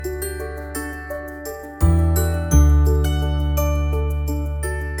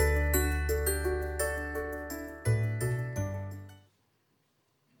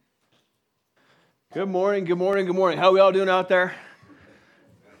Good morning, good morning, good morning. How are we all doing out there?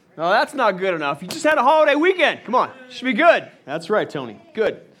 No, that's not good enough. You just had a holiday weekend. Come on, should be good. That's right, Tony.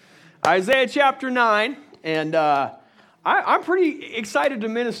 Good. Isaiah chapter 9, and I'm pretty excited to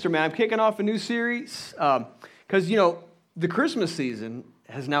minister, man. I'm kicking off a new series because, the Christmas season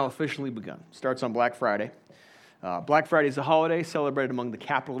has now officially begun. Starts on Black Friday. Black Friday is a holiday celebrated among the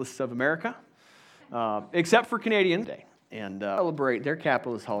capitalists of America, except for Canadian Day, and celebrate their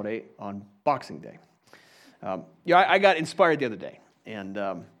capitalist holiday on Boxing Day. I got inspired the other day, and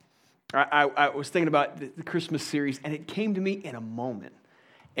I was thinking about the Christmas series, and it came to me in a moment.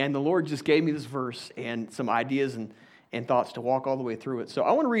 And the Lord just gave me this verse and some ideas and thoughts to walk all the way through it. So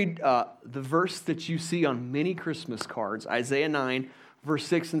I want to read the verse that you see on many Christmas cards, Isaiah 9, verse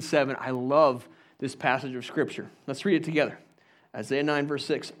 6 and 7. I love this passage of Scripture. Let's read it together. Isaiah 9, verse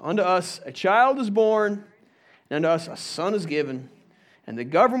 6. Unto us a child is born, and unto us a son is given, and the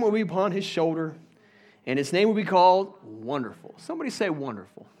government will be upon his shoulder, and his name will be called Wonderful. Somebody say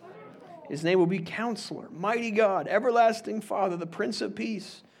Wonderful. His name will be Counselor, Mighty God, Everlasting Father, the Prince of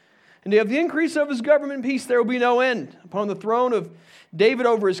Peace. And of the increase of his government and peace there will be no end. Upon the throne of David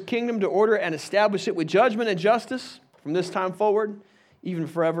over his kingdom, to order and establish it with judgment and justice from this time forward, even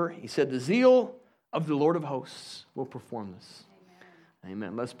forever. He said, the zeal of the Lord of hosts will perform this.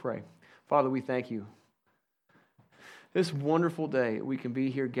 Amen. Let's pray. Father, we thank you. This wonderful day, we can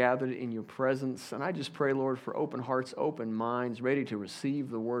be here gathered in your presence. And I just pray, Lord, for open hearts, open minds, ready to receive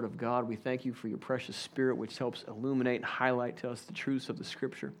the word of God. We thank you for your precious Spirit, which helps illuminate and highlight to us the truths of the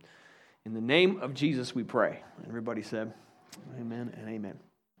Scripture. In the name of Jesus, we pray. Everybody said, amen and amen.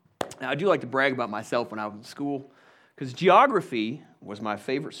 Now, I do like to brag about myself when I was in school, because geography was my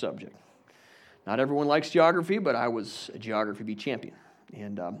favorite subject. Not everyone likes geography, but I was a Geography B champion.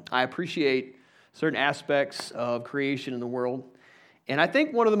 And I appreciate certain aspects of creation in the world. And I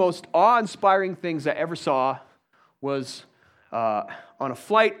think one of the most awe-inspiring things I ever saw was on a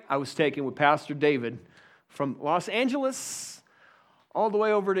flight I was taking with Pastor David from Los Angeles all the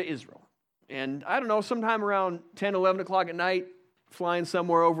way over to Israel. And I don't know, sometime around 10, 11 o'clock at night, flying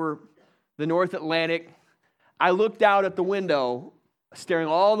somewhere over the North Atlantic, I looked out at the window, staring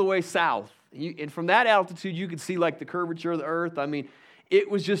all the way south. And from that altitude, you could see like the curvature of the earth. I mean, it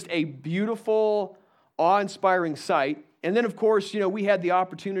was just a beautiful, awe-inspiring sight. And then, of course, we had the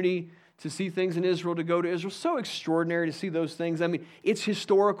opportunity to see things in Israel, to go to Israel. So extraordinary to see those things. I mean, it's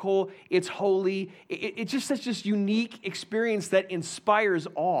historical, it's holy. It's just such this unique experience that inspires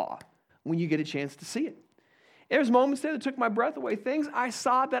awe when you get a chance to see it. There's moments there that took my breath away, things I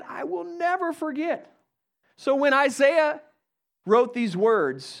saw that I will never forget. So when Isaiah wrote these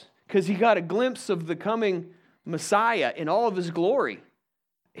words, because he got a glimpse of the coming Messiah in all of his glory,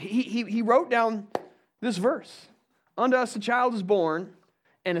 he wrote down this verse. Unto us a child is born,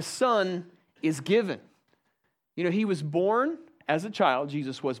 and a son is given. He was born as a child,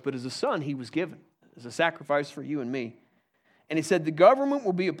 Jesus was, but as a son he was given as a sacrifice for you and me. And he said, the government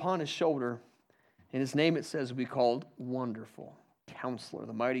will be upon his shoulder, and his name, it says, will be called Wonderful, Counselor,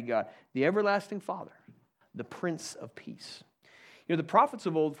 the Mighty God, the Everlasting Father, the Prince of Peace. The prophets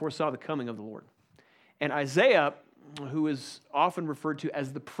of old foresaw the coming of the Lord. And Isaiah, who is often referred to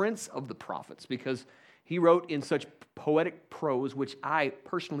as the Prince of the Prophets, because he wrote in such poetic prose, which I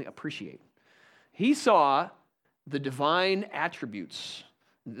personally appreciate. He saw the divine attributes,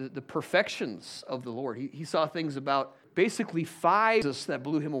 the perfections of the Lord. He saw things about basically five that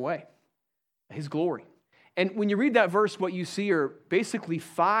blew him away, his glory. And when you read that verse, what you see are basically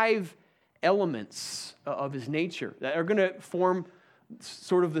five elements of his nature that are going to form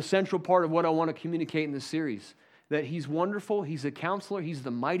sort of the central part of what I want to communicate in this series. That he's wonderful, he's a counselor, he's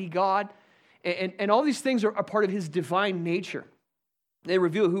the mighty God, and all these things are a part of his divine nature. They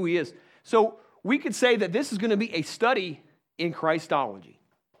reveal who he is. So we could say that this is going to be a study in Christology.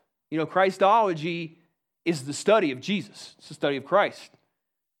 Christology is the study of Jesus. It's the study of Christ.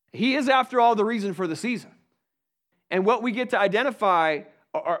 He is, after all, the reason for the season. And what we get to identify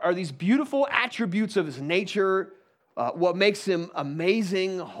are these beautiful attributes of his nature, what makes him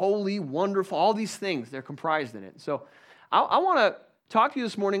amazing, holy, wonderful, all these things, they're comprised in it. So I want to talk to you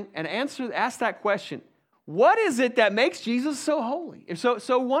this morning and ask that question. What is it that makes Jesus so holy, and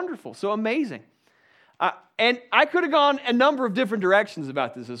so wonderful, so amazing? And I could have gone a number of different directions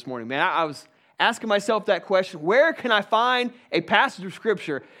about this morning, man. I was asking myself that question. Where can I find a passage of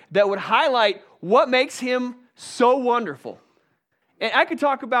Scripture that would highlight what makes him so wonderful? And I could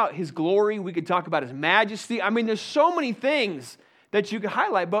talk about his glory. We could talk about his majesty. I mean, there's so many things that you could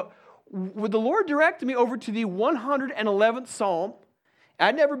highlight. But would the Lord direct me over to the 111th Psalm?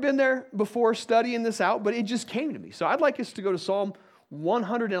 I'd never been there before studying this out, but it just came to me. So I'd like us to go to Psalm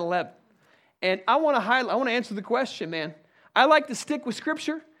 111. And I want to answer the question, man. I like to stick with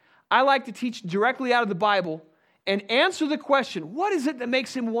Scripture. I like to teach directly out of the Bible and answer the question, what is it that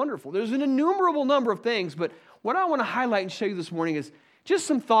makes him wonderful? There's an innumerable number of things, but what I want to highlight and show you this morning is just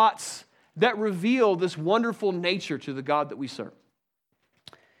some thoughts that reveal this wonderful nature to the God that we serve.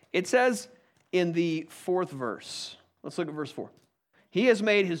 It says in the 4th verse, let's look at verse 4. He has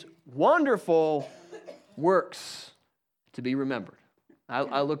made his wonderful works to be remembered.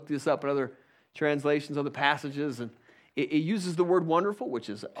 I looked this up in other translations, other passages, and it uses the word wonderful, which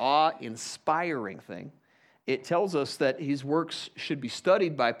is an awe-inspiring thing. It tells us that his works should be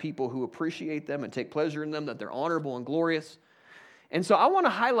studied by people who appreciate them and take pleasure in them, that they're honorable and glorious. And so I want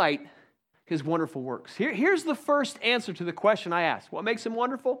to highlight his wonderful works. Here's the first answer to the question I asked. What makes him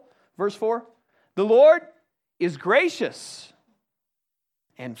wonderful? Verse 4, the Lord is gracious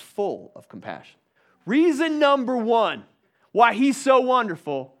and full of compassion. Reason number one why he's so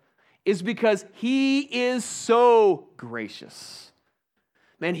wonderful is because he is so gracious.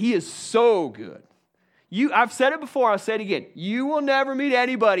 Man, he is so good. I've said it before, I'll say it again. You will never meet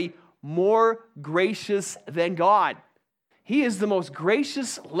anybody more gracious than God. He is the most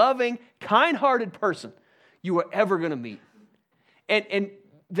gracious, loving, kind-hearted person you are ever going to meet. And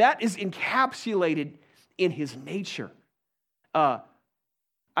that is encapsulated in his nature.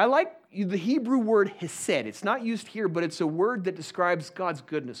 I like the Hebrew word hesed. It's not used here, but it's a word that describes God's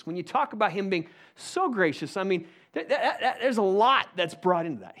goodness. When you talk about him being so gracious, I mean, there's a lot that's brought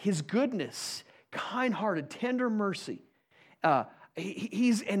into that. His goodness, kind-hearted, tender mercy.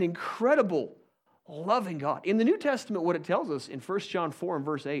 He's an incredible, loving God. In the New Testament, what it tells us in 1 John 4 and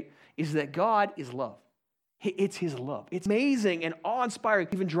verse 8 is that God is love. It's his love. It's amazing and awe-inspiring.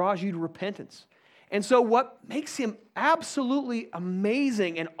 It even draws you to repentance. And so what makes him absolutely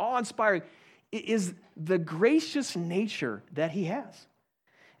amazing and awe-inspiring is the gracious nature that he has.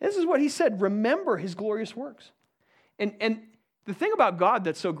 This is what he said, remember his glorious works. And the thing about God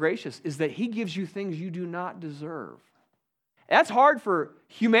that's so gracious is that he gives you things you do not deserve. That's hard for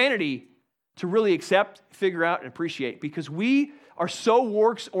humanity to really accept, figure out, and appreciate because we are so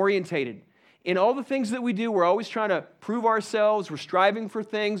works-orientated. In all the things that we do, we're always trying to prove ourselves. We're striving for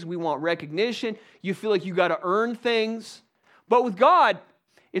things. We want recognition. You feel like you got to earn things. But with God,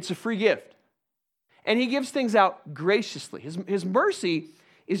 it's a free gift. And he gives things out graciously. His mercy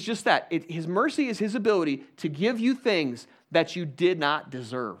is just that. His mercy is his ability to give you things that you did not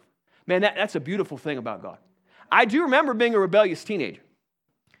deserve. Man, that's a beautiful thing about God. I do remember being a rebellious teenager.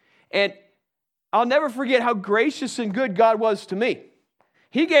 And I'll never forget how gracious and good God was to me.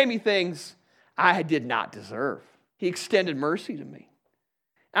 He gave me things I did not deserve. He extended mercy to me.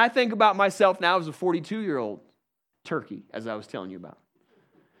 And I think about myself now as a 42-year-old turkey, as I was telling you about.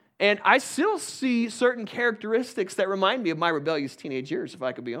 And I still see certain characteristics that remind me of my rebellious teenage years, if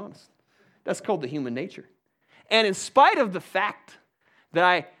I could be honest. That's called the human nature. And in spite of the fact that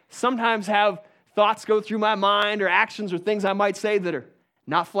I sometimes have thoughts go through my mind or actions or things I might say that are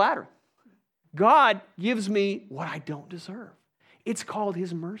not flattering, God gives me what I don't deserve. It's called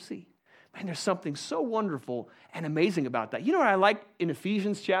his mercy. Man, there's something so wonderful and amazing about that. You know what I like in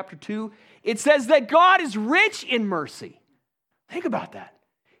Ephesians chapter 2? It says that God is rich in mercy. Think about that.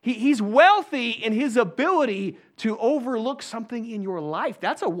 He's wealthy in his ability to overlook something in your life.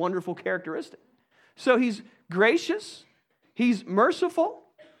 That's a wonderful characteristic. So he's gracious. He's merciful.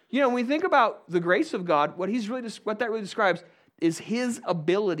 You know, when we think about the grace of God, what that really describes is his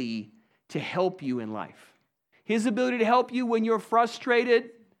ability to help you in life. His ability to help you when you're frustrated.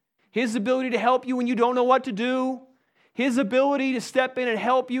 His ability to help you when you don't know what to do. His ability to step in and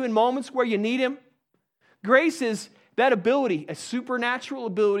help you in moments where you need him. Grace is that ability, a supernatural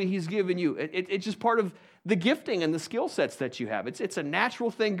ability he's given you. It's just part of the gifting and the skill sets that you have. It's a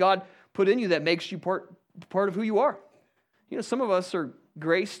natural thing God put in you that makes you part of who you are. You know, some of us are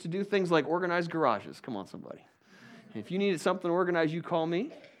graced to do things like organize garages. Come on, somebody. If you needed something organized, you call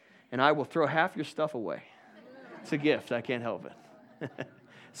me, and I will throw half your stuff away. It's a gift. I can't help it.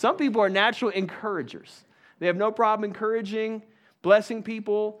 Some people are natural encouragers. They have no problem encouraging, blessing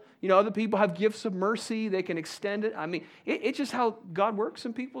people. You know, other people have gifts of mercy. They can extend it. I mean, it's just how God works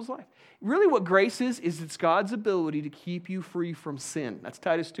in people's life. Really what grace is it's God's ability to keep you free from sin. That's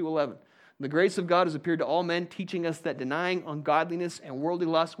Titus 2:11. The grace of God has appeared to all men, teaching us that denying ungodliness and worldly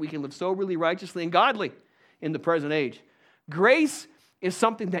lust, we can live soberly, righteously, and godly in the present age. Grace is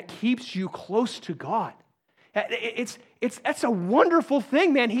something that keeps you close to God. That's a wonderful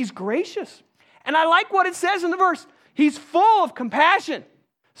thing, man. He's gracious. And I like what it says in the verse. He's full of compassion.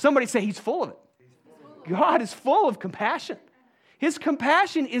 Somebody say he's full of it. God is full of compassion. His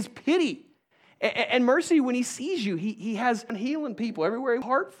compassion is pity and mercy when he sees you. He has healing people everywhere,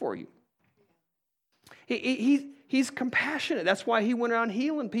 heart for you. He's compassionate. That's why he went around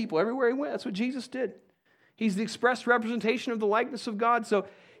healing people everywhere he went. That's what Jesus did. He's the express representation of the likeness of God. So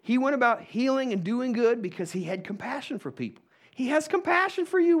he went about healing and doing good because he had compassion for people. He has compassion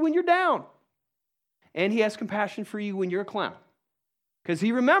for you when you're down. And he has compassion for you when you're a clown. Because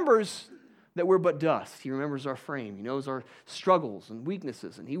he remembers that we're but dust. He remembers our frame. He knows our struggles and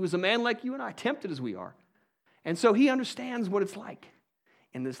weaknesses. And he was a man like you and I, tempted as we are. And so he understands what it's like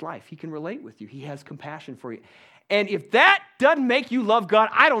in this life. He can relate with you. He has compassion for you. And if that doesn't make you love God,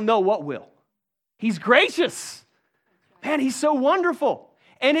 I don't know what will. He's gracious. Man, he's so wonderful.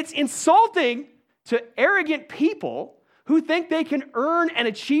 And it's insulting to arrogant people who think they can earn and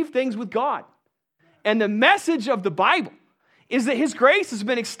achieve things with God. And the message of the Bible is that his grace has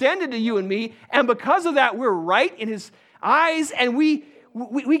been extended to you and me, and because of that, we're right in his eyes, and we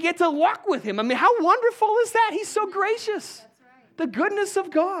get to walk with him. I mean, how wonderful is that? He's so gracious. That's right. The goodness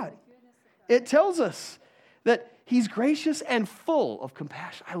of God. It tells us that he's gracious and full of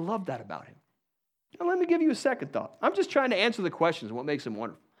compassion. I love that about him. Now, let me give you a second thought. I'm just trying to answer the questions of what makes him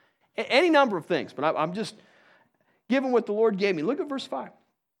wonderful. Any number of things, but I'm just giving what the Lord gave me. Look at verse 5.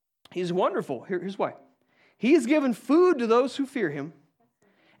 He's wonderful. Here's why. He has given food to those who fear him,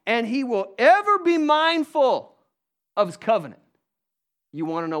 and he will ever be mindful of his covenant. You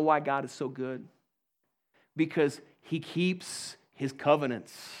want to know why God is so good? Because he keeps his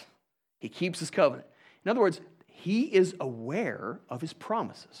covenants. He keeps his covenant. In other words, he is aware of his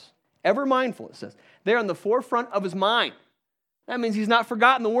promises. Ever mindful, it says. They're on the forefront of his mind. That means he's not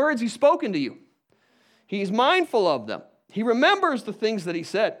forgotten the words he's spoken to you. He's mindful of them. He remembers the things that he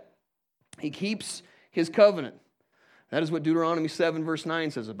said. He keeps his covenant. That is what Deuteronomy 7 verse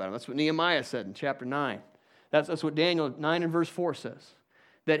 9 says about him. That's what Nehemiah said in chapter 9. That's what Daniel 9 and verse 4 says.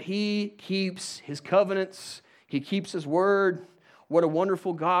 That he keeps his covenants. He keeps his word. What a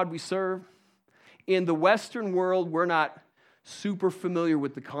wonderful God we serve. In the Western world, we're not super familiar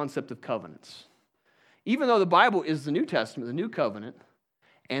with the concept of covenants. Even though the Bible is the New Testament, the New Covenant,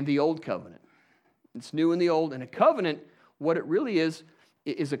 and the Old Covenant. It's new and the old. And a covenant, what it really is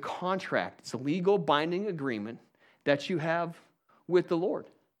a contract. It's a legal binding agreement that you have with the Lord.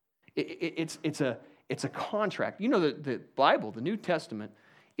 It's a contract. You know, the Bible, the New Testament,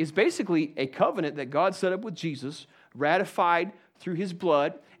 is basically a covenant that God set up with Jesus, ratified through his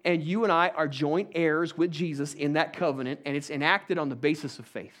blood, and you and I are joint heirs with Jesus in that covenant, and it's enacted on the basis of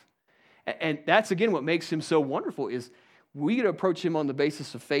faith. And that's, again, what makes him so wonderful is we get to approach him on the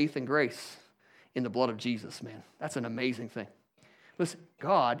basis of faith and grace in the blood of Jesus, man. That's an amazing thing. Listen,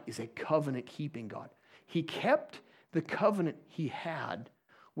 God is a covenant-keeping God. He kept the covenant he had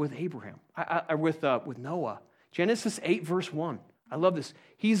with Abraham, with Noah. Genesis 8, verse 1. I love this.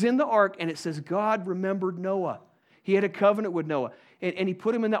 He's in the ark, and it says God remembered Noah. He had a covenant with Noah, and he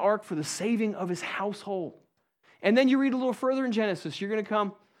put him in the ark for the saving of his household. And then you read a little further in Genesis. You're going to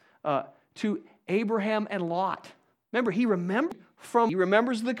come to Abraham and Lot. Remember, he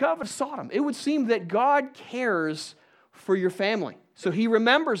remembers the covenant of Sodom. It would seem that God cares for your family. So he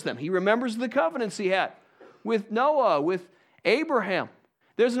remembers them. He remembers the covenants he had with Noah, with Abraham.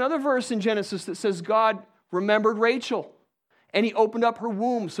 There's another verse in Genesis that says God remembered Rachel, and he opened up her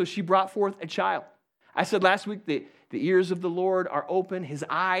womb so she brought forth a child. I said last week the ears of the Lord are open. His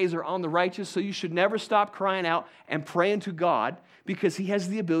eyes are on the righteous, so you should never stop crying out and praying to God because he has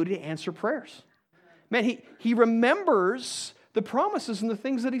the ability to answer prayers. Man, he remembers the promises and the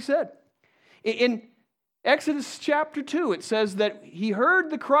things that he said. In Exodus chapter 2, it says that he heard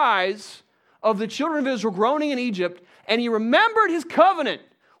the cries of the children of Israel groaning in Egypt, and he remembered his covenant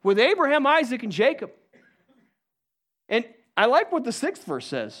with Abraham, Isaac, and Jacob. And I like what the 6th verse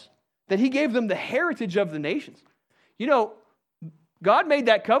says, that he gave them the heritage of the nations. You know, God made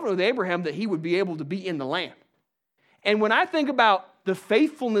that covenant with Abraham that he would be able to be in the land. And when I think about the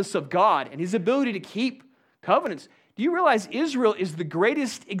faithfulness of God and his ability to keep covenants, do you realize Israel is the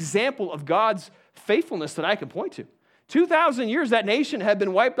greatest example of God's faithfulness that I can point to? 2,000 years that nation had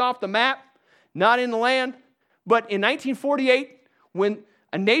been wiped off the map, not in the land. But in 1948, when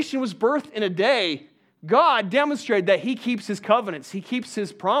a nation was birthed in a day, God demonstrated that he keeps his covenants. He keeps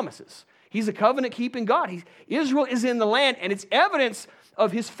his promises. He's a covenant-keeping God. Israel is in the land, and it's evidence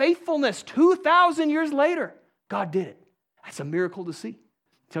of his faithfulness. 2,000 years later, God did it. That's a miracle to see.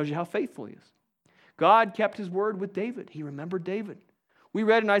 It tells you how faithful he is. God kept his word with David. He remembered David. We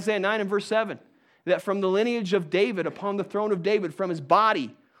read in Isaiah 9 and verse 7 that from the lineage of David, upon the throne of David, from his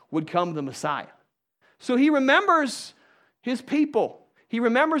body would come the Messiah. So he remembers his people. He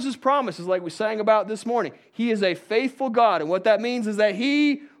remembers his promises like we sang about this morning. He is a faithful God, and what that means is that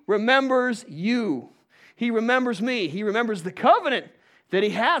he remembers you. He remembers me. He remembers the covenant that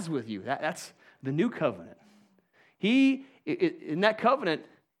he has with you. That's the new covenant. In that covenant,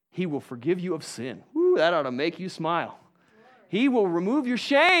 he will forgive you of sin. Woo, that ought to make you smile. He will remove your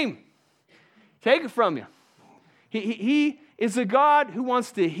shame. Take it from you. He is a God who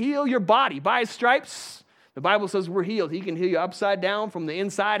wants to heal your body. By his stripes, the Bible says we're healed. He can heal you upside down, from the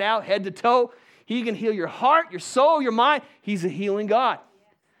inside out, head to toe. He can heal your heart, your soul, your mind. He's a healing God.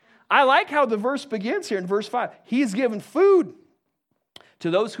 I like how the verse begins here in verse 5. He has given food to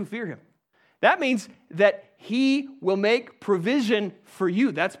those who fear him. That means that he will make provision for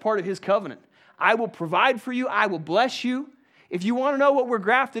you. That's part of his covenant. I will provide for you. I will bless you. If you want to know what we're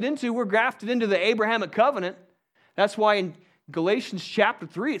grafted into the Abrahamic covenant. That's why in Galatians chapter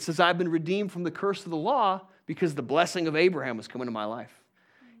 3, it says, I've been redeemed from the curse of the law because the blessing of Abraham was coming into my life.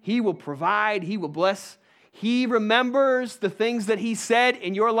 He will provide. He will bless. He remembers the things that he said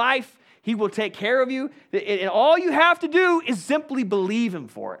in your life. He will take care of you. And all you have to do is simply believe him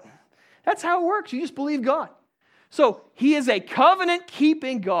for it. That's how it works. You just believe God. So he is a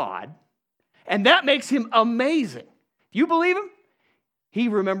covenant-keeping God, and that makes him amazing. If you believe him, he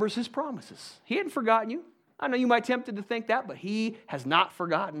remembers his promises. He hadn't forgotten you. I know you might be tempted to think that, but he has not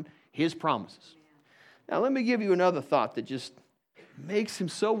forgotten his promises. Now, let me give you another thought that just makes him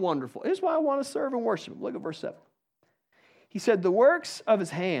so wonderful. Here's why I want to serve and worship him. Look at verse 7. He said, the works of his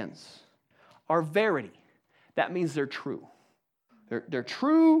hands are verity. That means they're true. They're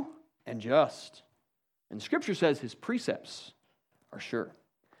true and just. And Scripture says his precepts are sure.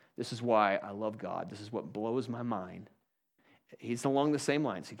 This is why I love God. This is what blows my mind. He's along the same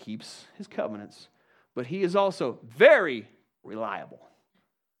lines. He keeps his covenants, but he is also very reliable.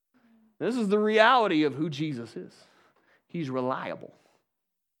 This is the reality of who Jesus is. He's reliable.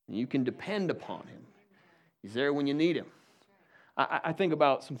 And you can depend upon him. He's there when you need him. I think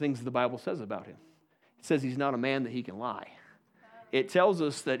about some things the Bible says about him. It says he's not a man that he can lie. It tells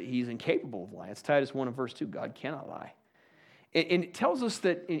us that he's incapable of lying. It's Titus 1 and verse 2. God cannot lie. And it tells us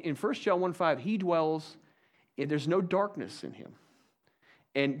that in 1 John 1:5, he dwells, there's no darkness in him.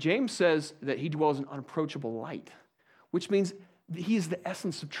 And James says that he dwells in unapproachable light, which means he is the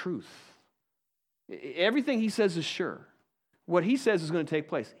essence of truth. Everything he says is sure. What he says is going to take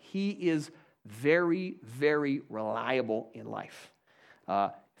place. He is very, very reliable in life.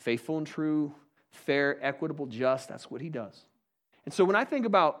 Faithful and true, fair, equitable, just. That's what he does. And so when I think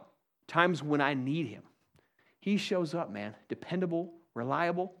about times when I need him, he shows up, man. Dependable,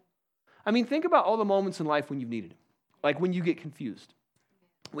 reliable. I mean, think about all the moments in life when you've needed him. Like when you get confused,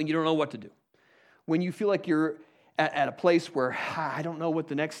 when you don't know what to do, when you feel like you're at a place where I don't know what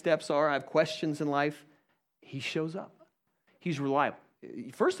the next steps are, I have questions in life. He shows up. He's reliable.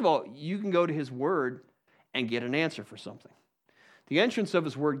 First of all, you can go to his word and get an answer for something. The entrance of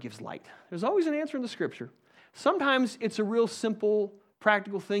his word gives light. There's always an answer in the Scripture. Sometimes it's a real simple,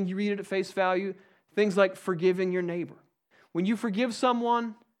 practical thing. You read it at face value. Things like forgiving your neighbor. When you forgive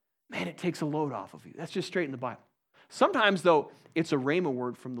someone, man, it takes a load off of you. That's just straight in the Bible. Sometimes, though, it's a rhema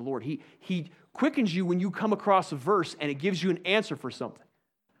word from the Lord. He quickens you when you come across a verse and it gives you an answer for something.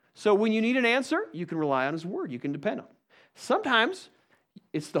 So when you need an answer, you can rely on his word. You can depend on it. Sometimes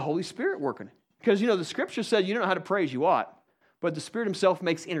it's the Holy Spirit working it. Because, the Scripture said you don't know how to pray as you ought, but the Spirit himself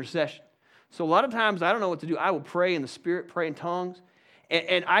makes intercession. So a lot of times I don't know what to do. I will pray in the Spirit, pray in tongues.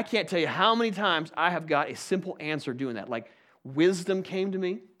 And I can't tell you how many times I have got a simple answer doing that. Like wisdom came to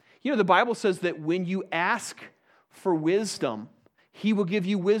me. The Bible says that when you ask for wisdom, he will give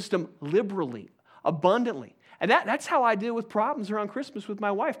you wisdom liberally, abundantly. And that's how I deal with problems around Christmas with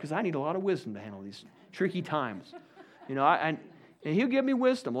my wife, because I need a lot of wisdom to handle these tricky times. And he'll give me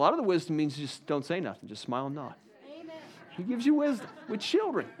wisdom. A lot of the wisdom means just don't say nothing, just smile and nod. Amen. He gives you wisdom with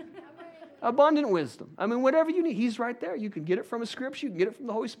children. Abundant wisdom. I mean, whatever you need, he's right there. You can get it from a scripture. You can get it from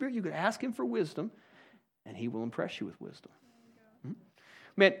the Holy Spirit. You can ask him for wisdom, and he will impress you with wisdom.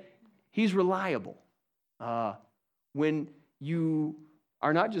 Man, he's reliable. When you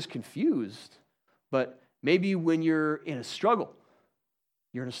are not just confused, but maybe when you're in a struggle,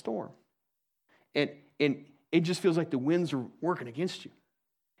 you're in a storm, and it just feels like the winds are working against you.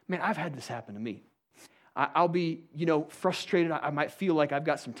 Man, I've had this happen to me. I'll be, frustrated. I might feel like I've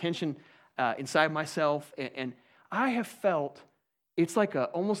got some tension inside myself, and I have felt it's like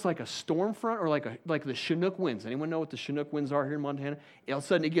almost like a storm front, or like the Chinook winds. Anyone know what the Chinook winds are here in Montana? All of a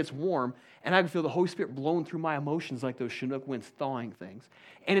sudden it gets warm, and I can feel the Holy Spirit blowing through my emotions like those Chinook winds thawing things.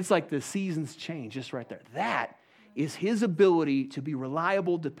 And it's like the seasons change just right there. That is his ability to be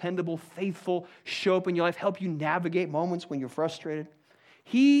reliable, dependable, faithful, show up in your life, help you navigate moments when you're frustrated.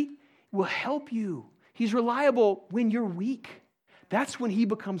 He will help you. He's reliable when you're weak. That's when he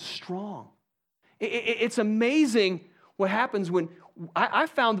becomes strong. It's amazing what happens when I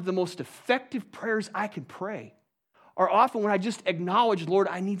found that the most effective prayers I can pray are often when I just acknowledge, Lord,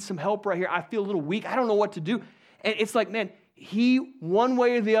 I need some help right here. I feel a little weak. I don't know what to do. And it's like, man, he, one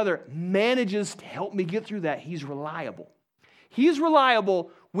way or the other, manages to help me get through that. He's reliable. He's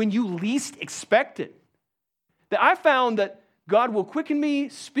reliable when you least expect it. That I found that God will quicken me,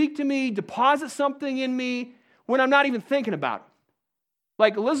 speak to me, deposit something in me when I'm not even thinking about it.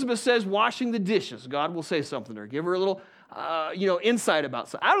 Like Elizabeth says, washing the dishes. God will say something to her. Give her a little, insight about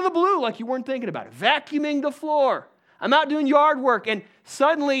something. Out of the blue, like you weren't thinking about it. Vacuuming the floor. I'm out doing yard work, and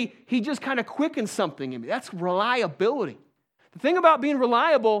suddenly he just kind of quickens something in me. That's reliability. The thing about being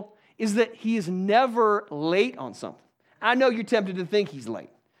reliable is that he is never late on something. I know you're tempted to think he's late,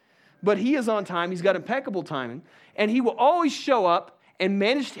 but he is on time. He's got impeccable timing, and he will always show up and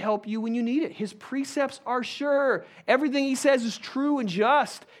manage to help you when you need it. His precepts are sure. Everything he says is true and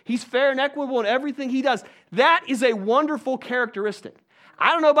just. He's fair and equitable in everything he does. That is a wonderful characteristic.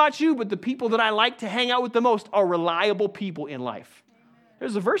 I don't know about you, but the people that I like to hang out with the most are reliable people in life.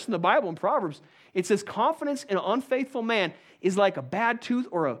 There's a verse in the Bible in Proverbs. It says, confidence in an unfaithful man is like a bad tooth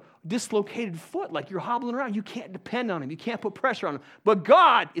or a dislocated foot, like you're hobbling around. You can't depend on him. You can't put pressure on him. But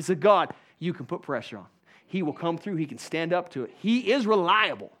God is a God you can put pressure on. He will come through. He can stand up to it. He is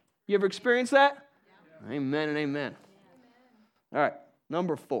reliable. You ever experienced that? Yeah. Amen and amen. All right,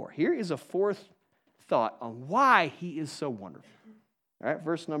 number 4. Here is a fourth thought on why he is so wonderful. All right,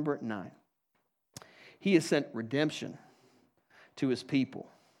 verse number 9. He has sent redemption to his people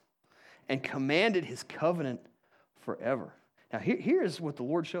and commanded his covenant forever. Now, here's what the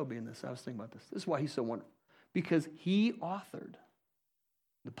Lord showed me in this. I was thinking about this. This is why he's so wonderful. Because he authored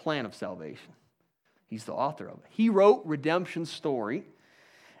the plan of salvation. He's the author of it. He wrote redemption's story,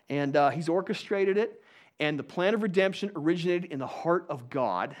 and he's orchestrated it. And the plan of redemption originated in the heart of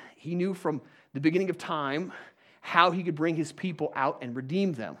God. He knew from the beginning of time how he could bring his people out and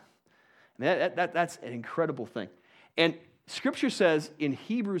redeem them. And that's an incredible thing. And Scripture says in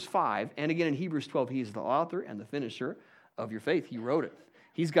Hebrews 5, and again in Hebrews 12, he is the author and the finisher of your faith. He wrote it.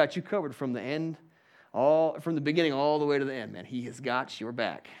 He's got you covered from the end, from the beginning all the way to the end, man. He has got your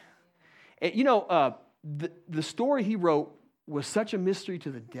back. And, the story he wrote was such a mystery to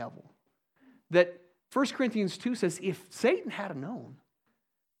the devil that 1 Corinthians 2 says if Satan had known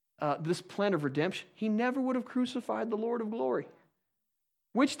this plan of redemption, he never would have crucified the Lord of glory,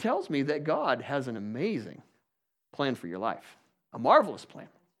 which tells me that God has an amazing plan for your life, a marvelous plan.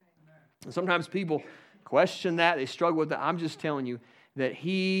 And sometimes people question that, they struggle with that. I'm just telling you that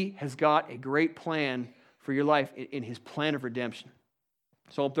he has got a great plan for your life in his plan of redemption.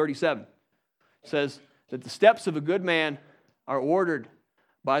 Psalm 37 says that the steps of a good man are ordered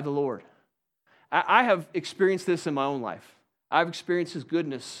by the Lord. I have experienced this in my own life. I've experienced his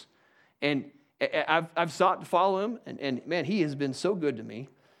goodness, and I've sought to follow him, and man, he has been so good to me.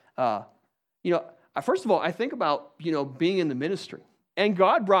 First of all, I think about, being in the ministry, and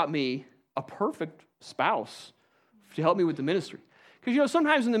God brought me a perfect spouse to help me with the ministry. Because,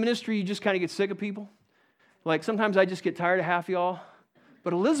 sometimes in the ministry, you just kind of get sick of people. Like, sometimes I just get tired of half y'all.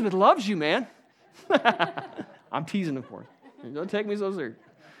 But Elizabeth loves you, man. I'm teasing, of course. Don't take me so serious.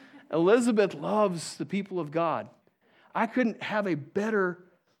 Elizabeth loves the people of God. I couldn't have a better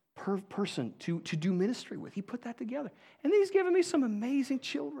person to do ministry with. He put that together. And then he's given me some amazing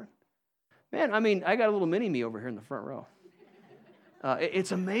children. Man, I got a little mini-me over here in the front row.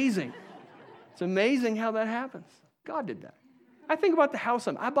 It's amazing. It's amazing how that happens. God did that. I think about the house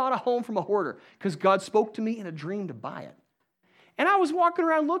I bought a home from a hoarder because God spoke to me in a dream to buy it. And I was walking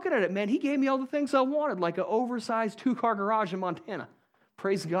around looking at it, man. He gave me all the things I wanted, like an oversized 2-car garage in Montana.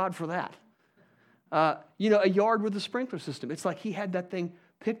 Praise God for that. A yard with a sprinkler system. It's like he had that thing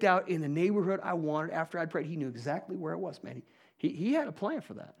picked out in the neighborhood I wanted after I'd prayed. He knew exactly where it was, man. He had a plan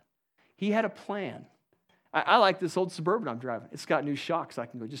for that. He had a plan. I like this old Suburban I'm driving. It's got new shocks. I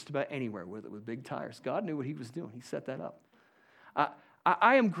can go just about anywhere with it with big tires. God knew what he was doing. He set that up.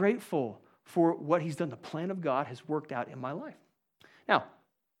 I am grateful for what he's done. The plan of God has worked out in my life. Now,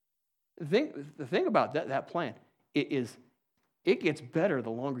 the thing about that plan is it gets better the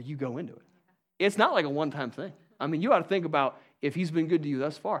longer you go into it. It's not like a one-time thing. You ought to think about if he's been good to you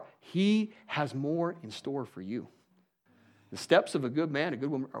thus far, he has more in store for you. The steps of a good man, a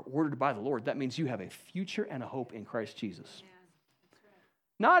good woman are ordered by the Lord. That means you have a future and a hope in Christ Jesus. Yeah, that's right.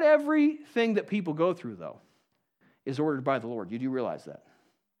 Not everything that people go through, though, is ordered by the Lord. You do realize that.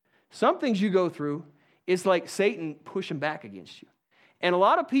 Some things you go through, it's like Satan pushing back against you. And a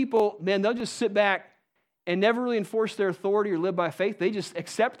lot of people, man, they'll just sit back and never really enforce their authority or live by faith. They just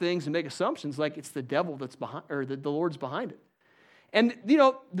accept things and make assumptions like it's the devil that's behind, or that the Lord's behind it. And, you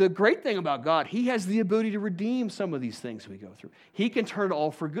know, the great thing about God, he has the ability to redeem some of these things we go through. He can turn it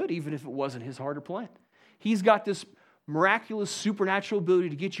all for good, even if it wasn't his heart or plan. He's got this miraculous, supernatural ability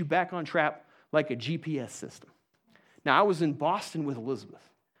to get you back on track like a GPS system. Now, I was in Boston with Elizabeth.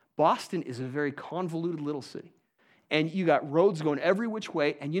 Boston is a very convoluted little city. And you got roads going every which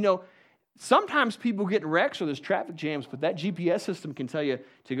way. And, you know, sometimes people get in wrecks or there's traffic jams, but that GPS system can tell you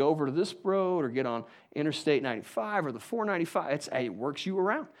to go over to this road or get on Interstate 95 or the 495. It works you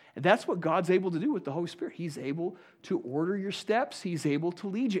around. And that's what God's able to do with the Holy Spirit. He's able to order your steps. He's able to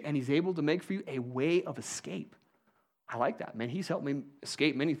lead you. And he's able to make for you a way of escape. I like that, man. He's helped me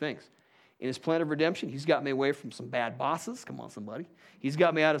escape many things. In his plan of redemption, he's got me away from some bad bosses. Come on, somebody. He's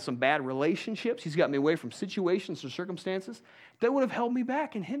got me out of some bad relationships. He's got me away from situations or circumstances that would have held me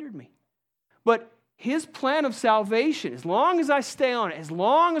back and hindered me. But his plan of salvation, as long as I stay on it, as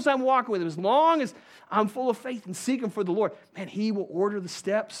long as I'm walking with him, as long as I'm full of faith and seeking for the Lord, man, he will order the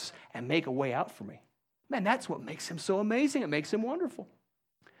steps and make a way out for me. Man, that's what makes him so amazing. It makes him wonderful.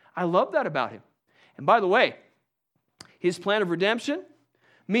 I love that about him. And by the way, his plan of redemption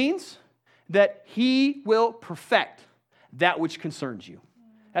means that he will perfect that which concerns you.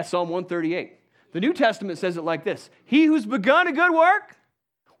 That's Psalm 138. The New Testament says it like this: he who's begun a good work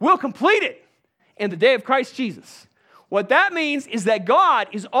will complete it in the day of Christ Jesus. What that means is that God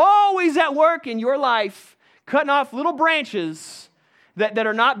is always at work in your life, cutting off little branches that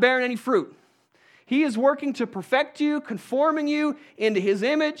are not bearing any fruit. He is working to perfect you, conforming you into his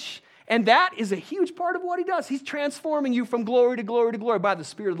image, and that is a huge part of what he does. He's transforming you from glory to glory to glory by the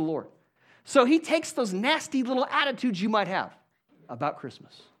Spirit of the Lord. So he takes those nasty little attitudes you might have about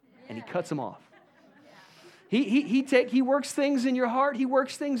Christmas, and he cuts them off. He works things in your heart. He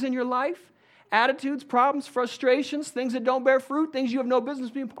works things in your life. Attitudes, problems, frustrations, things that don't bear fruit, things you have no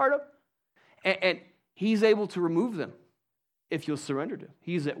business being part of. And he's able to remove them if you'll surrender to him.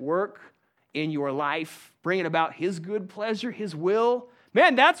 He's at work in your life, bringing about his good pleasure, his will.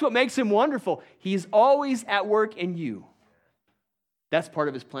 Man, that's what makes him wonderful. He's always at work in you. That's part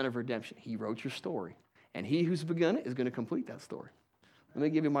of his plan of redemption. He wrote your story. And he who's begun it is going to complete that story. Let me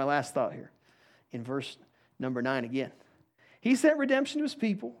give you my last thought here. In verse number 9 again. He sent redemption to his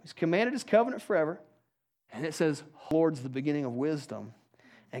people. He's commanded his covenant forever. And it says, Lord's the beginning of wisdom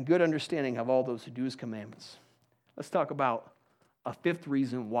and good understanding of all those who do his commandments. Let's talk about a fifth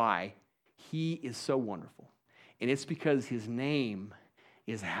reason why he is so wonderful. And it's because his name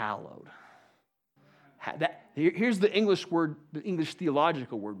is hallowed. Here's the English word, the English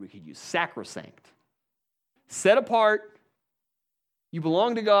theological word we could use, sacrosanct. Set apart, you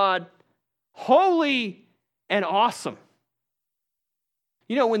belong to God, holy and awesome.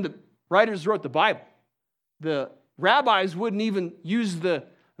 You know, when the writers wrote the Bible, the rabbis wouldn't even use the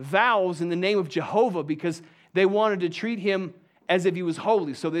vowels in the name of Jehovah because they wanted to treat him as if he was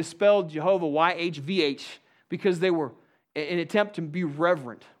holy. So they spelled Jehovah YHVH because they were in an attempt to be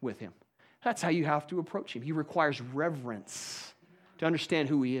reverent with him. That's how you have to approach him. He requires reverence to understand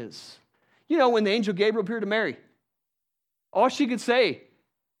who he is. You know, when the angel Gabriel appeared to Mary, all she could say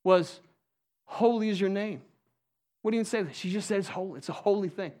was, holy is your name. What do you say? She just says holy. It's a holy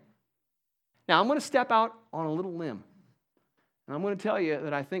thing. Now, I'm going to step out on a little limb. And I'm going to tell you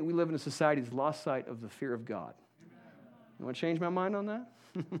that I think we live in a society that's lost sight of the fear of God. You want to change my mind on that?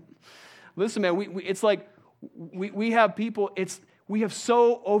 Listen, man, it's like we have people, we have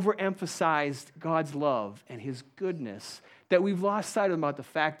so overemphasized God's love and his goodness that we've lost sight about the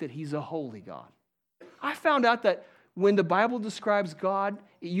fact that he's a holy God. I found out that when the Bible describes God,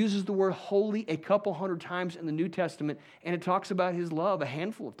 it uses the word holy a couple hundred times in the New Testament, and it talks about his love a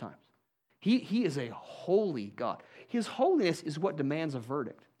handful of times. He is a holy God. His holiness is what demands a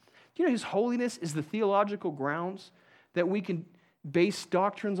verdict. Do you know his holiness is the theological grounds that we can base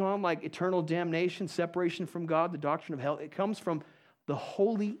doctrines on, like eternal damnation, separation from God, the doctrine of hell? It comes from the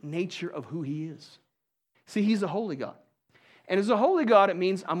holy nature of who he is. See, he's a holy God. And as a holy God, it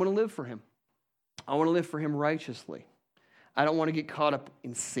means I'm going to live for him. I want to live for him righteously. I don't want to get caught up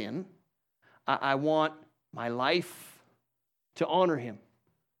in sin. I want my life to honor him.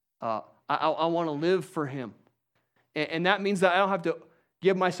 I want to live for him. And that means that I don't have to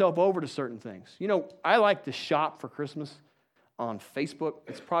give myself over to certain things. You know, I like to shop for Christmas on Facebook.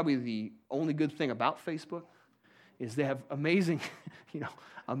 It's probably the only good thing about Facebook is they have amazing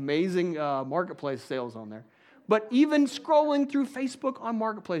marketplace sales on there. But even scrolling through Facebook on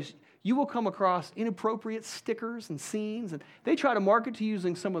Marketplace, you will come across inappropriate stickers and scenes, and they try to market to you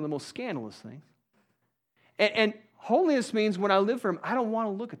using some of the most scandalous things. And holiness means when I live for him, I don't want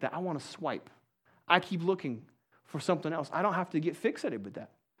to look at that. I want to swipe. I keep looking for something else. I don't have to get fixated with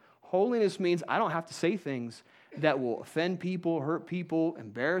that. Holiness means I don't have to say things that will offend people, hurt people,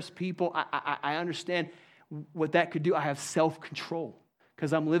 embarrass people. I understand what that could do. I have self-control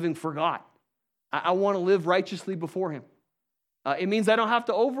because I'm living for God. I want to live righteously before him. It means I don't have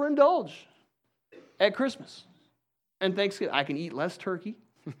to overindulge at Christmas and Thanksgiving. I can eat less turkey.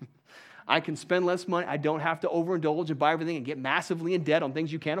 I can spend less money. I don't have to overindulge and buy everything and get massively in debt on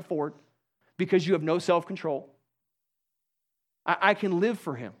things you can't afford because you have no self-control. I can live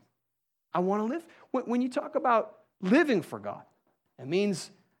for him. I want to live. When you talk about living for God, it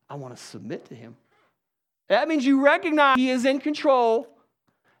means I want to submit to him. That means you recognize he is in control.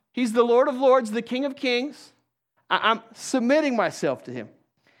 He's the Lord of Lords, the King of Kings. I'm submitting myself to him.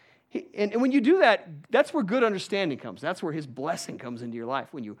 And when you do that, that's where good understanding comes. That's where his blessing comes into your life.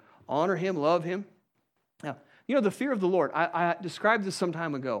 When you honor him, love him. Now, the fear of the Lord, I described this some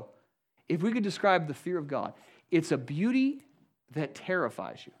time ago. If we could describe the fear of God, it's a beauty that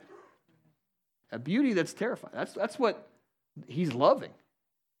terrifies you. A beauty that's terrifying. That's what he's loving,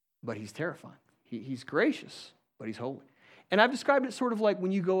 but he's terrifying. He's gracious, but he's holy. And I've described it sort of like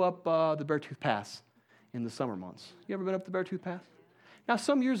when you go up the Beartooth Pass in the summer months. You ever been up the Beartooth Pass? Now,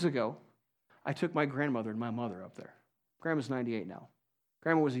 some years ago, I took my grandmother and my mother up there. Grandma's 98 now.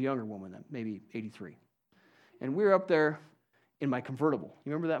 Grandma was a younger woman then, maybe 83. And we were up there in my convertible.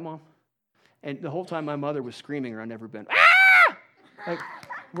 You remember that, Mom? And the whole time my mother was screaming around every bend, "Ah!" Like,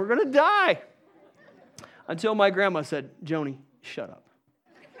 we're going to die. Until my grandma said, "Joni, shut up."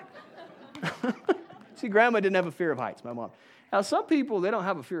 See, Grandma didn't have a fear of heights, my mom. Now, some people, they don't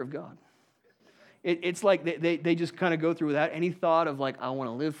have a fear of God. It's like they just kind of go through without any thought of like, I want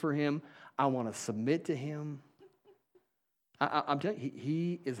to live for him. I want to submit to him. I'm telling you,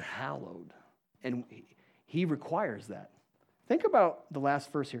 he is hallowed. And he requires that. Think about the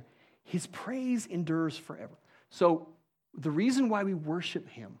last verse here. His praise endures forever. So the reason why we worship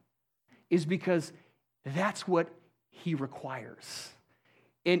him is because that's what he requires.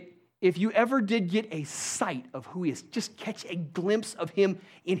 And if you ever did get a sight of who he is, just catch a glimpse of him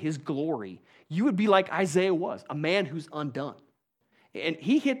in his glory, you would be like Isaiah was, a man who's undone. And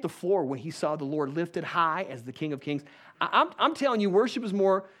he hit the floor when he saw the Lord lifted high as the King of Kings. I'm telling you, worship is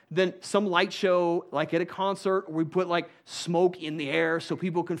more than some light show like at a concert where we put like smoke in the air so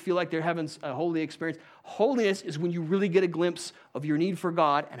people can feel like they're having a holy experience. Holiness is when you really get a glimpse of your need for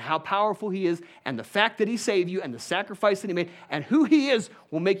God and how powerful he is and the fact that he saved you and the sacrifice that he made and who he is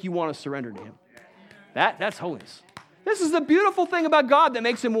will make you want to surrender to him. That's holiness. This is the beautiful thing about God that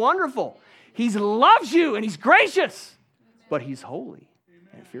makes him wonderful. He loves you and he's gracious, but he's holy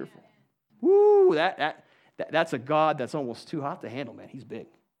and fearful. Woo, that's a God that's almost too hot to handle, man. He's big.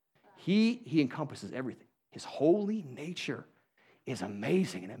 He encompasses everything. His holy nature is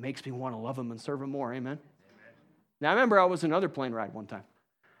amazing, and it makes me want to love him and serve him more. Amen? Now, I remember I was on another plane ride one time.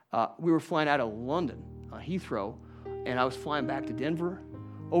 We were flying out of London, Heathrow, and I was flying back to Denver.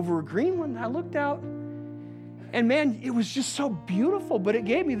 Over Greenland, I looked out, and man, it was just so beautiful, but it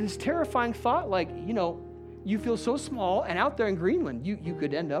gave me this terrifying thought, like, you feel so small, and out there in Greenland, you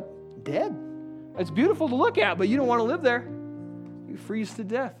could end up dead. It's beautiful to look at, but you don't want to live there. You freeze to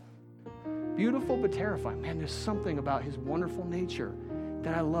death. Beautiful, but terrifying. Man, there's something about his wonderful nature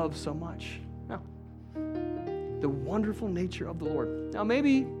that I love so much. Now, the wonderful nature of the Lord. Now,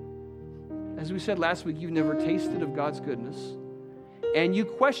 maybe, as we said last week, you've never tasted of God's goodness, and you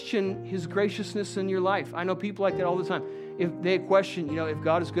question his graciousness in your life. I know people like that all the time. If they question, if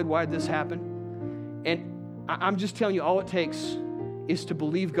God is good, why did this happen? And I'm just telling you, all it takes is to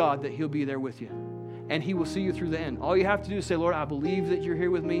believe God that he'll be there with you. And he will see you through the end. All you have to do is say, Lord, I believe that you're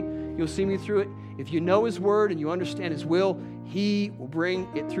here with me. You'll see me through it. If you know his word and you understand his will, he will bring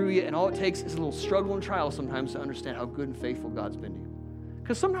it through you. And all it takes is a little struggle and trial sometimes to understand how good and faithful God's been to you.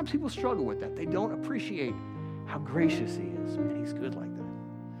 Because sometimes people struggle with that. They don't appreciate how gracious he is. Man, he's good like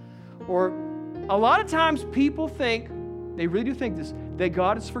that. Or a lot of times people think, they really do think this, that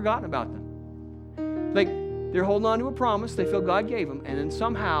God has forgotten about them. Like, they're holding on to a promise they feel God gave them, and then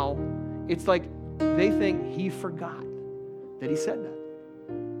somehow it's like they think he forgot that he said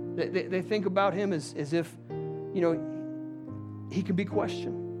that. They think about him as if, he can be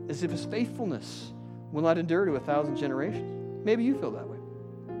questioned, as if his faithfulness will not endure to 1,000 generations. Maybe you feel that way.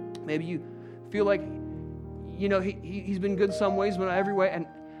 Maybe you feel like, he's been good some ways, but not every way. And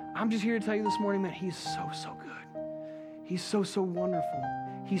I'm just here to tell you this morning, man, he's so good. He's so wonderful.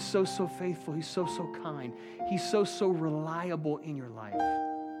 He's so faithful. He's so kind. He's so reliable in your life.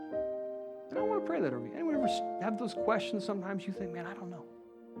 And I want to pray that over you. Anyone ever have those questions sometimes you think, man, I don't know.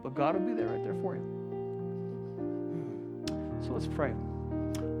 But God will be there right there for you. So let's pray.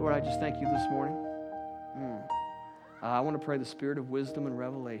 Lord, I just thank you this morning I want to pray the spirit of wisdom and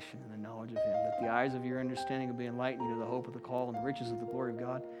revelation and the knowledge of Him, that the eyes of your understanding will be enlightened to the hope of the call and the riches of the glory of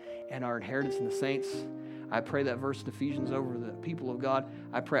God and our inheritance in the saints. I pray that verse in Ephesians over the people of God.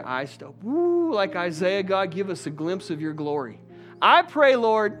 I pray eyes to open. Like Isaiah, God, give us a glimpse of your glory. I pray,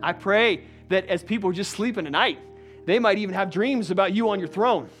 Lord, I pray that as people are just sleeping at night, they might even have dreams about you on your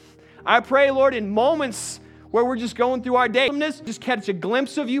throne. I pray, Lord, in moments where we're just going through our day, just catch a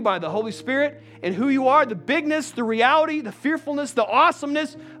glimpse of you by the Holy Spirit and who you are, the bigness, the reality, the fearfulness, the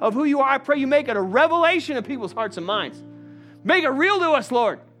awesomeness of who you are. I pray you make it a revelation of people's hearts and minds. Make it real to us,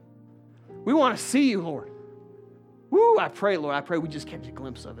 Lord. We want to see you, Lord. Woo, I pray, Lord, I pray we just catch a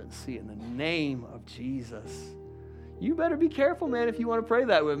glimpse of it and see it in the name of Jesus. You better be careful, man, if you want to pray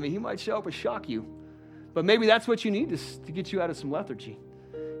that with me. He might show up and shock you. But maybe that's what you need to get you out of some lethargy.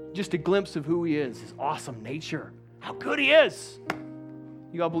 Just a glimpse of who He is, His awesome nature, how good He is.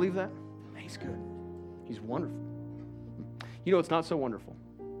 You all believe that? He's good. He's wonderful. You know what's not so wonderful?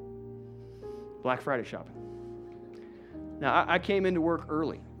 Black Friday shopping. Now, I came into work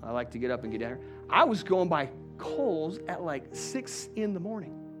early. I like to get up and get down here. I was going by Kohl's at like 6 in the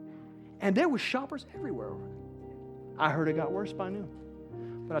morning. And there were shoppers everywhere. I heard it got worse by noon.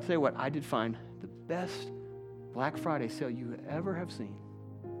 But I'll tell you what, I did find the best Black Friday sale you ever have seen.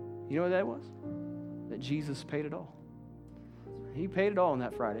 You know what that was? That Jesus paid it all. He paid it all on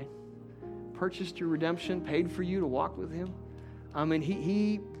that Friday. Purchased your redemption, paid for you to walk with Him. I mean,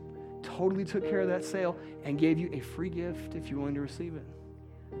 He totally took care of that sale and gave you a free gift if you're willing to receive it.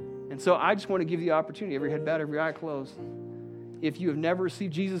 And so I just want to give you the opportunity, every head bowed, every eye closed. If you have never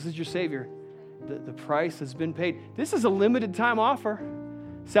received Jesus as your Savior, the price has been paid. This is a limited time offer.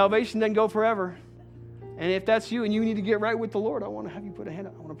 Salvation doesn't go forever. And if that's you and you need to get right with the Lord, I want to have you put a hand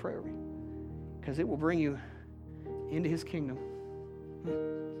up. I want to pray over you. Because it will bring you into His kingdom.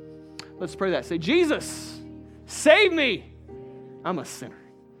 Let's pray that. Say, Jesus, save me. I'm a sinner.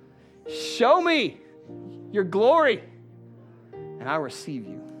 Show me your glory. And I receive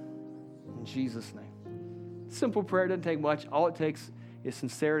you. In Jesus' name. Simple prayer. Doesn't take much. All it takes is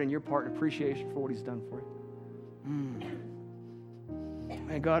sincerity on your part and appreciation for what He's done for you.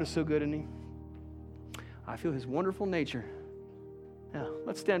 Man, God is so good, isn't He? I feel His wonderful nature. Now,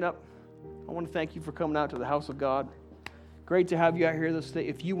 let's stand up. I want to thank you for coming out to the house of God. Great to have you out here this day.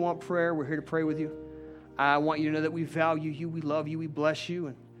 If you want prayer, we're here to pray with you. I want you to know that we value you, we love you, we bless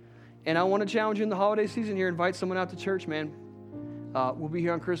you. And I want to challenge you in the holiday season here. Invite someone out to church, man. We'll be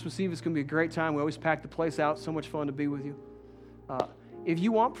here on Christmas Eve. It's going to be a great time. We always pack the place out. So much fun to be with you. If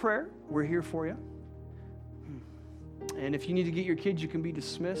you want prayer, we're here for you. And if you need to get your kids, you can be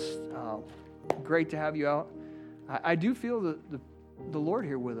dismissed. Great to have you out. I do feel the Lord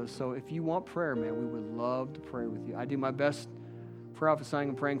here with us. So if you want prayer, man, we would love to pray with you. I do my best prophesying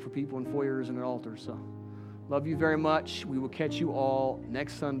and praying for people in foyers and at altars. So love you very much. We will catch you all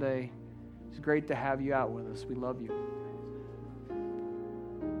next Sunday. It's great to have you out with us. We love you.